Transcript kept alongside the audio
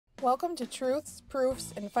Welcome to Truths,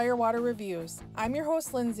 Proofs, and Firewater Reviews. I'm your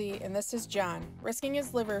host, Lindsay, and this is John, risking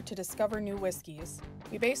his liver to discover new whiskeys.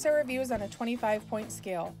 We base our reviews on a 25-point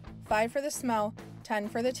scale, 5 for the smell, 10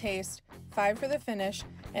 for the taste, 5 for the finish,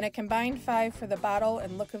 and a combined 5 for the bottle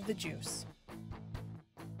and look of the juice.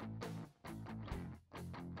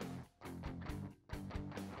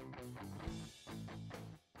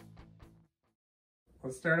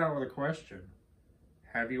 Let's start out with a question.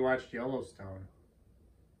 Have you watched Yellowstone?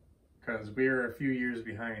 Because we were a few years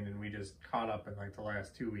behind and we just caught up in like the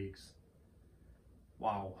last 2 weeks.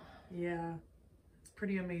 Wow. Yeah, it's a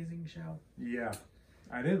pretty amazing show. Yeah.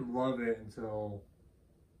 I didn't love it until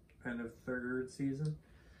end of third season.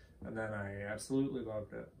 And then I absolutely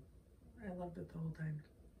loved it. I loved it the whole time.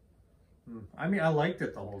 I mean, I liked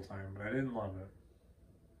it the whole time, but I didn't love it.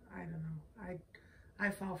 I don't know. I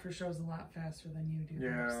fall for shows a lot faster than you do.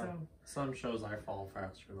 Yeah, So. some shows I fall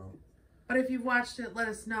faster though. But if you've watched it, let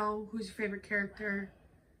us know who's your favorite character.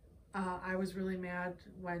 I was really mad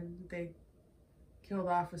when they killed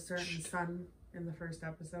off a certain son in the first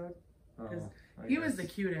episode. Because he was the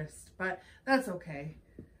cutest, but that's okay.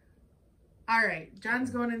 All right,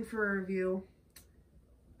 John's going in for a review.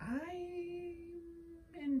 I'm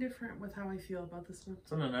indifferent with how I feel about this one.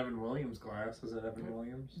 It's in an Evan Williams glass. Is it Evan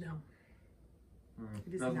Williams? No.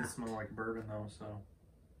 It doesn't smell like bourbon though, so.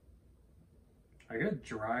 I get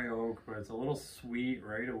dry oak, but it's a little sweet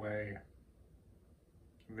right away.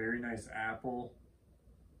 Very nice apple.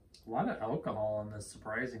 A lot of alcohol on this,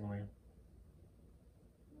 surprisingly.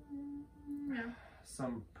 Yeah.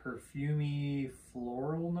 Some perfumey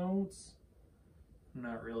floral notes. I'm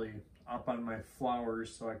not really up on my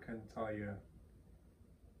flowers, so I couldn't tell you.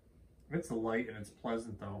 It's light and it's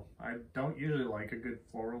pleasant though. I don't usually like a good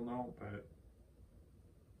floral note, but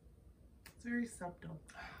it's very subtle.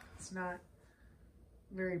 It's not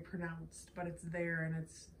very pronounced, but it's there, and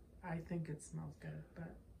I think it smells good.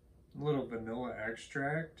 But a little vanilla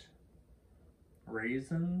extract,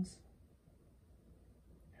 raisins,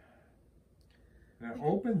 and it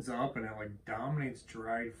opens up and it like dominates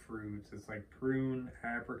dried fruits. It's like prune,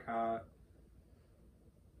 apricot.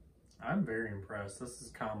 I'm very impressed. This is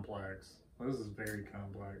complex. This is very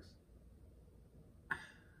complex.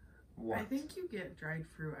 What? I think you get dried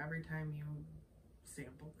fruit every time you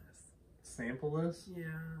sample this. Sample this? Yeah.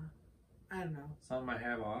 I don't know. Something I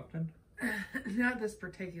have often? Not this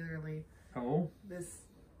particularly. Oh? This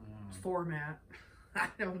format. I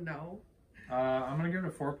don't know. I'm going to give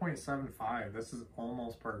it a 4.75. This is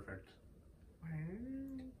almost perfect.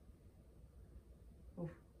 Oh,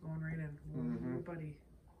 going right in. Oh, buddy.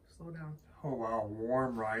 Slow down. Oh, wow.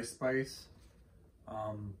 Warm rye spice.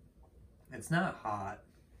 It's not hot.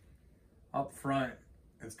 Up front,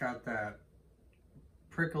 it's got that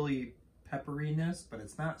prickly pepperiness, but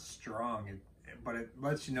it's not strong. But it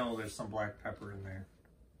lets you know there's some black pepper in there.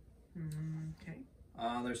 Okay.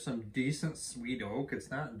 There's some decent sweet oak. It's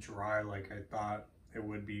not dry like I thought it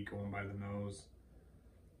would be going by the nose.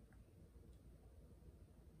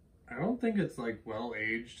 I don't think it's like well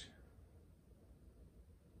aged,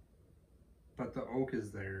 but the oak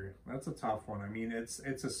is there. That's a tough one. I mean, it's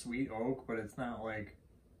a sweet oak, but it's not like,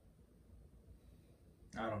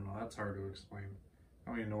 I don't know. That's hard to explain. I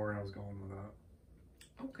don't even know where I was going with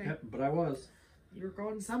that. Okay. Yep, but I was. You were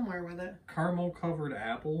going somewhere with it. Caramel covered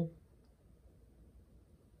apple.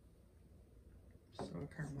 So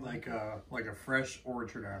caramel. Like a fresh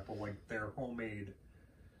orchard apple, like their homemade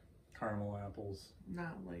caramel apples.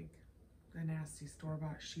 Not like the nasty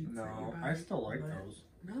store-bought sheets. No, that you buy, I still like those.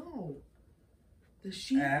 No. The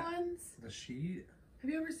sheet ones? The sheet? Have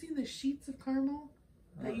you ever seen the sheets of caramel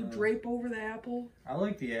that you drape over the apple? I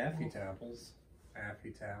like the Affy-Tapples.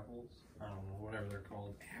 Affy-Tapples? I don't know, whatever they're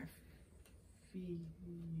called.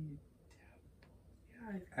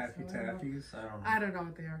 Affy-Taffies? I don't know. I don't know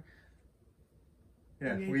what they are.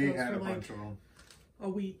 Yeah, we had a bunch of them. A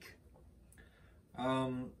week.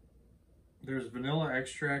 There's vanilla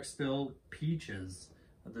extract still, peaches.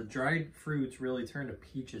 The dried fruits really turn to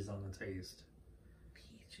peaches on the taste.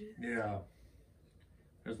 Peaches? Yeah.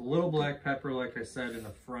 There's a little black pepper, like I said, in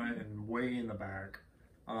the front and way in the back.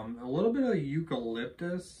 A little bit of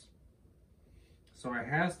eucalyptus. So it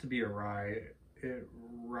has to be a rye. I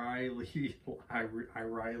Riley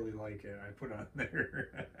like it. I put on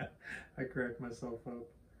there. I cracked myself up.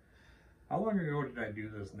 How long ago did I do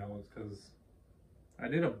this notes? Because I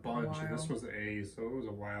did a bunch, and this was A, so it was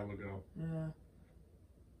a while ago. Yeah.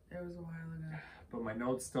 It was a while ago. But my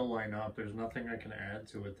notes still line up. There's nothing I can add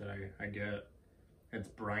to it that I get. It's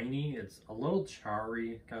briny. It's a little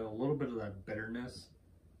charry. Got a little bit of that bitterness.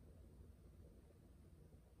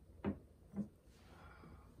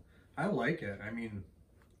 I like it. I mean,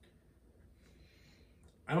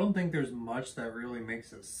 I don't think there's much that really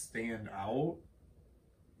makes it stand out,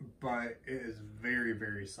 but it is very,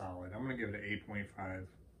 very solid. I'm going to give it an 8.5.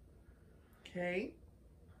 Okay.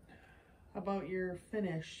 How about your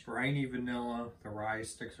finish? Briny vanilla. The rye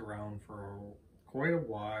sticks around for quite a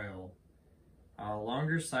while.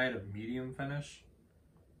 Longer side of medium finish.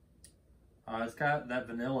 It's got that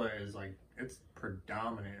vanilla is like, it's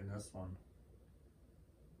predominant in this one.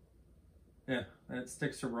 Yeah, it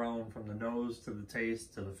sticks around from the nose to the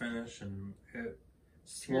taste to the finish, and it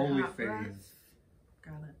slowly fades.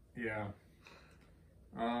 Got it. Yeah.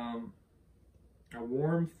 A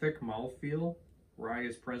warm, thick mouthfeel. Rye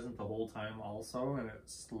is present the whole time also, and it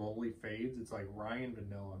slowly fades. It's like rye and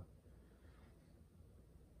vanilla.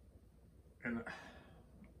 And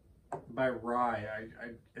by rye,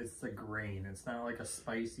 it's the grain. It's not like a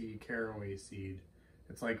spicy caraway seed.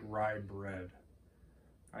 It's like rye bread.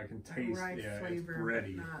 I can taste, rye flavor, it's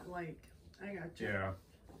bready. But not like, I got you. Yeah.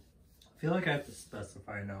 I feel like I have to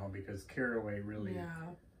specify now because caraway really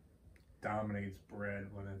dominates bread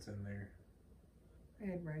when it's in there.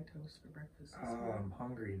 I had rye toast for breakfast. Oh, I'm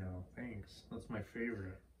hungry now. Thanks. That's my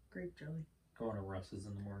favorite. Grape jelly. Going to Russ's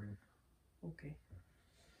in the morning. Okay.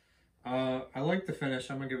 I like the finish.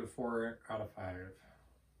 I'm gonna give it 4 out of 5.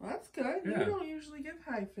 Well, that's good. Yeah. You don't usually give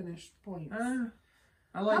high finish points.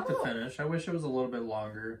 I like the finish. I wish it was a little bit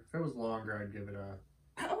longer. If it was longer, I'd give it a...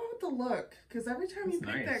 How about the look? Because every time you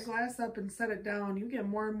pick that glass up and set it down, you get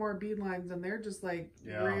more and more bead lines, and they're just like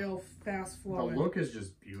real fast flowing. The look is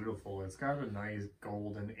just beautiful. It's got a nice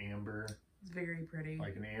golden amber. It's very pretty.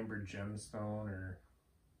 Like an amber gemstone, or...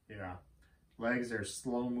 Yeah. Legs are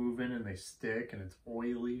slow moving, and they stick, and it's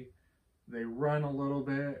oily. They run a little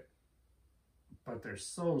bit, but they're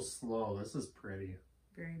so slow. This is pretty.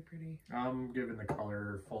 Very pretty. I'm giving the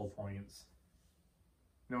color full points.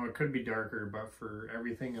 No, it could be darker, but for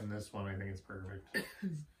everything in this one, I think it's perfect.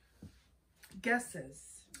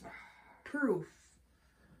 Guesses. Proof.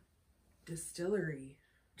 Distillery.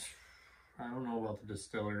 I don't know about the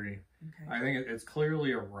distillery. Okay. I think it's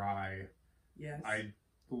clearly a rye. Yes. I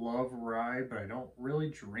love rye, but I don't really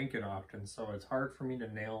drink it often, so it's hard for me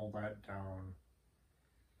to nail that down.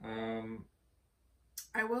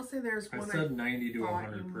 I will say there's one I said 90 to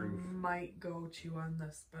 100 proof. Might go to on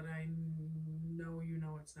this, but I know you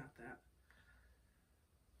know it's not that.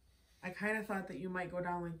 I kind of thought that you might go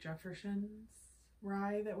down like Jefferson's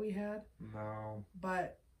rye that we had. No.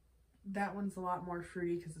 But that one's a lot more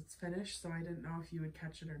fruity because it's finished, so I didn't know if you would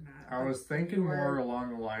catch it or not. I was thinking more along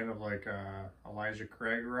the line of like Elijah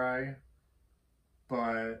Craig rye,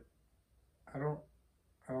 but I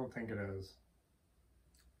don't think it is.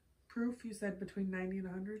 Proof, you said between 90 and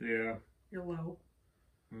 100? Yeah. You're low.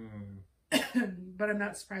 But I'm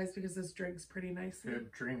not surprised because this drinks pretty nicely.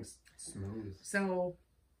 It drinks smooth. So,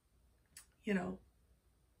 you know,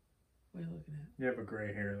 what are you looking at? You have a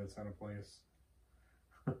gray hair that's out of place.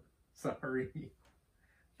 Sorry.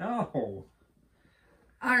 No.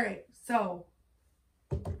 Alright, so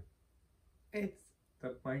it's...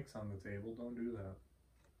 The mic's on the table. Don't do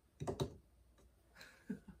that.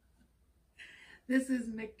 This is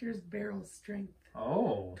Michter's Barrel Strength.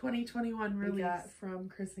 Oh. 2021 release. We got from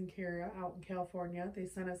Chris and Kara out in California. They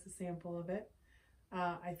sent us a sample of it.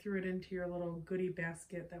 I threw it into your little goodie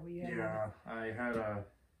basket that we had. Yeah, I had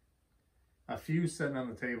a few sitting on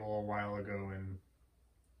the table a while ago, and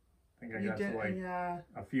I think I got to like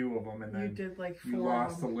a few of them, and then you did like 4 you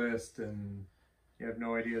lost the list, and you have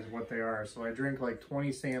no idea what they are. So I drank like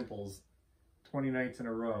 20 samples, 20 nights in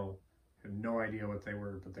a row. I had no idea what they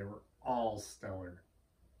were, but they were all stellar.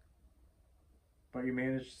 But you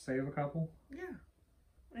managed to save a couple? Yeah.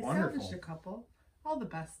 I Wonderful. salvaged a couple. All the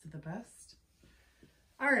best of the best.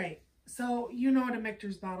 All right. So you know what a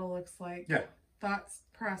Michter's bottle looks like. Yeah. Thoughts,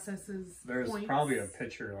 processes, There's points. probably a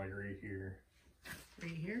picture like right here.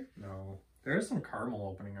 Right here? No. There's some caramel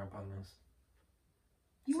opening up on this.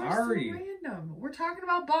 You are so random. We're talking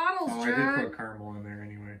about bottles, Oh, John. I did put caramel in there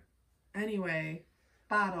anyway. Anyway,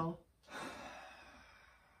 bottle.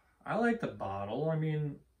 I like the bottle. I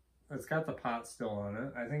mean, it's got the pot still on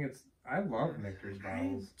it. I love Michter's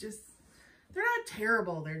bottles. They're not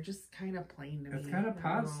terrible. They're just kind of plain to me. It's got a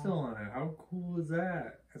pot still on it. How cool is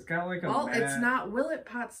that? It's got like a it's not Willet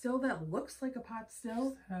pot still that looks like a pot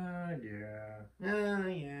still. Yeah.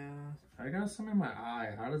 Yeah. I got some in my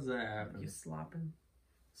eye. How does that happen? You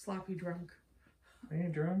sloppy drunk. Are you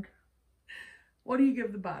drunk? What do you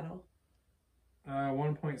give the bottle?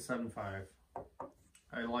 1.75.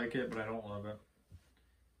 I like it, but I don't love it.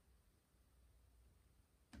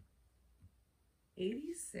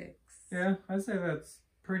 86. Yeah, I'd say that's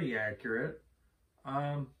pretty accurate.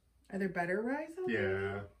 Are there better ryes out there?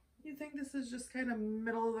 Yeah. You think this is just kind of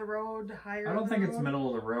middle of the road, higher? I don't think it's middle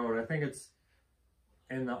of the road. I think it's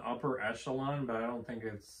in the upper echelon, but I don't think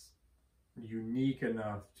it's unique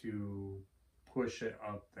enough to push it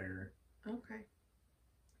up there. Okay.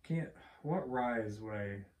 What ryes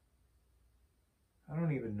would I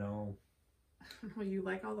don't even know. Well, you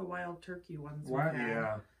like all the Wild Turkey ones. What?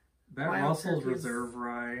 Yeah. That Wild Russell's Turkey's Reserve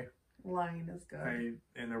rye. Line is good.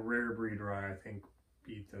 And the rare breed rye, I think,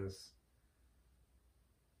 beat this.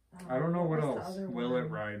 I don't know what else. Willet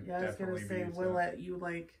rye Yeah, I was going to say Willet, you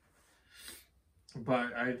like.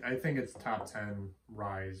 But I think it's top 10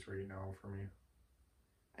 ryes right now for me.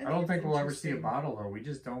 I don't think we'll ever see a bottle, though. We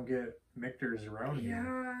just don't get Michters around here.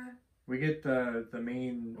 Yeah. We get the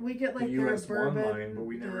main we get like the US bourbon, 1 line, but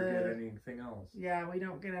we never get anything else. Yeah, we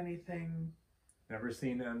don't get anything. Never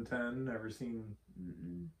seen N10, never seen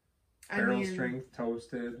barrel strength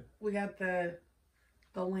toasted. We got the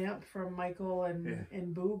lamp from Michael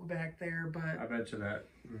and Boog back there, but I bet you that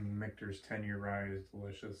Michter's 10-year rye is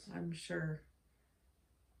delicious. I'm sure.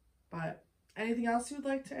 But anything else you'd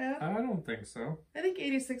like to add? I don't think so. I think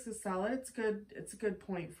 86 is solid. It's good. It's a good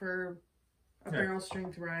point for a barrel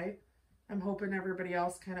strength rye. I'm hoping everybody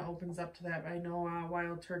else kind of opens up to that. I know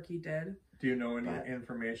Wild Turkey did. Do you know any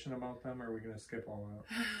information about them, or are we going to skip all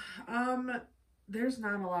that? There's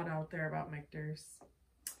not a lot out there about Michters.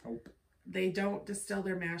 Nope. They don't distill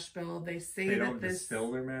their mash bill. They say they don't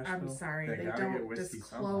distill their mash bill? I'm sorry. They don't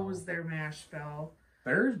disclose their mash bill.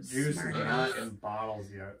 Their juice is not in bottles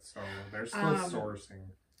yet, so they're still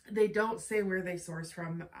sourcing. They don't say where they source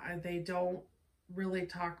from. They don't really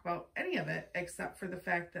talk about any of it, except for the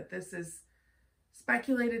fact that this is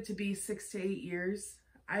speculated to be 6 to 8 years.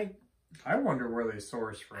 I wonder where they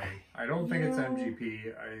source from. I don't think it's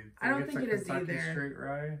MGP. I don't think it's it is Kentucky either. Straight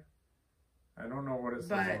Rye. I don't know what it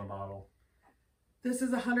says on the bottle. This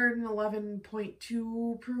is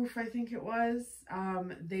 111.2 proof, I think it was.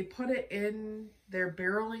 They put it in, their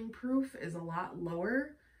barreling proof is a lot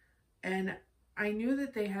lower. And I knew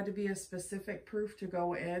that they had to be a specific proof to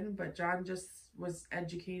go in, but John just was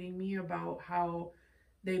educating me about how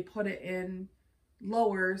they put it in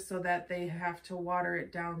lower so that they have to water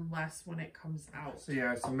it down less when it comes out. So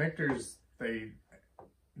yeah, so Michters, they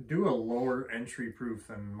do a lower entry proof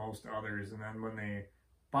than most others, and then when they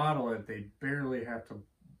bottle it, they barely have to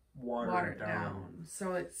water it down.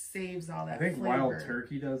 So it saves all that I think flavor. Wild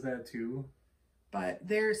Turkey does that too. But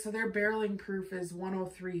their barreling proof is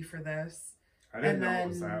 103 for this. I didn't know it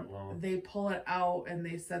was that low. They pull it out and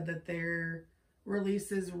they said that their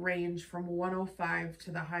releases range from 105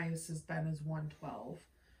 to the highest has been is 112.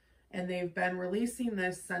 And they've been releasing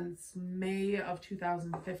this since May of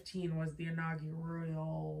 2015 was the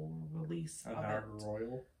inaugural release of it.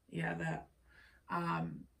 Yeah, that.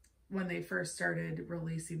 When they first started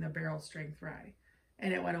releasing the barrel strength rye.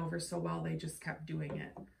 And it went over so well, they just kept doing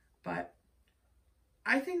it. But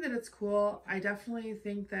I think that it's cool. I definitely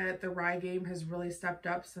think that the rye game has really stepped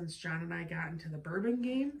up since John and I got into the bourbon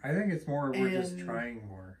game. I think it's more we're just trying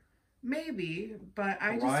more. Maybe, but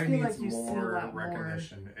I just feel like you see a lot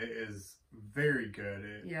recognition. More. It is very good.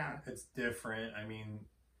 It's different. I mean,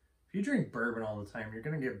 if you drink bourbon all the time, you're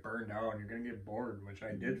going to get burned out and you're going to get bored, which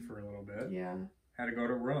I did for a little bit. Yeah. Had to go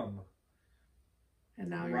to rum. And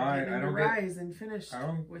now you're getting into ryes and finished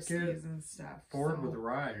whiskeys and stuff. Bored with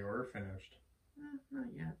rye or finished. Not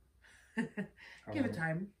yet. Give it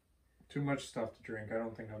time. Too much stuff to drink. I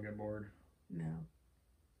don't think I'll get bored. No.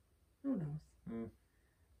 Who knows?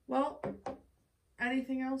 Well,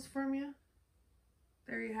 anything else from you?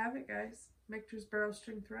 There you have it, guys. Michter's Barrel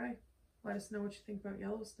Strength Rye. Let us know what you think about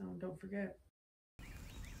Yellowstone. Don't forget.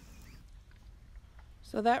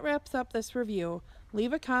 So that wraps up this review.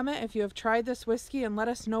 Leave a comment if you have tried this whiskey and let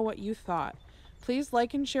us know what you thought. Please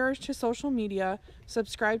like and share us to social media,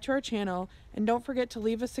 subscribe to our channel, and don't forget to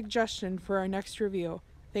leave a suggestion for our next review.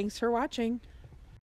 Thanks for watching.